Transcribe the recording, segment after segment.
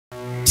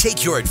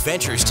Take your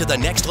adventures to the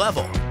next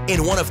level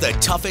in one of the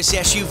toughest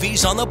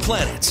SUVs on the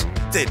planet,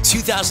 the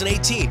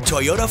 2018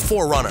 Toyota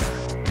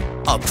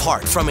 4Runner.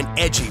 Apart from an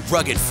edgy,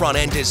 rugged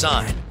front-end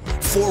design,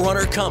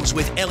 4Runner comes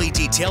with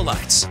LED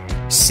taillights,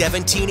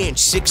 17-inch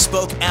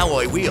six-spoke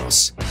alloy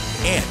wheels,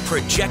 and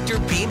projector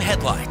beam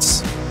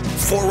headlights.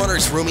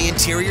 4Runner's roomy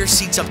interior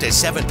seats up to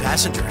 7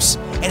 passengers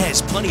and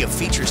has plenty of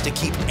features to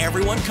keep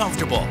everyone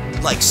comfortable,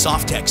 like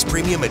Softex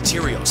premium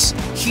materials,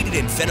 heated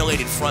and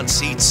ventilated front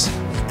seats,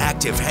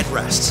 active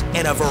headrests,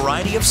 and a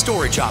variety of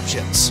storage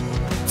options.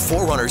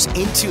 4Runner's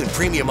in-tune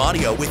premium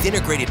audio with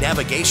integrated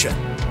navigation,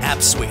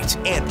 app suite,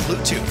 and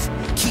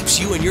Bluetooth keeps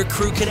you and your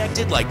crew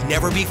connected like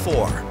never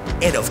before.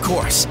 And of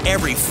course,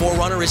 every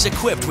 4Runner is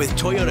equipped with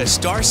Toyota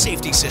Star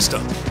Safety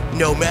System.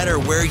 No matter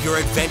where your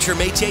adventure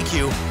may take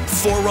you,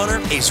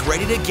 4Runner is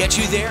ready to get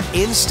you there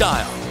in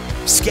style.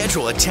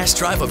 Schedule a test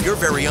drive of your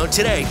very own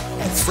today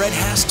at Fred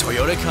Haas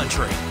Toyota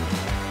Country.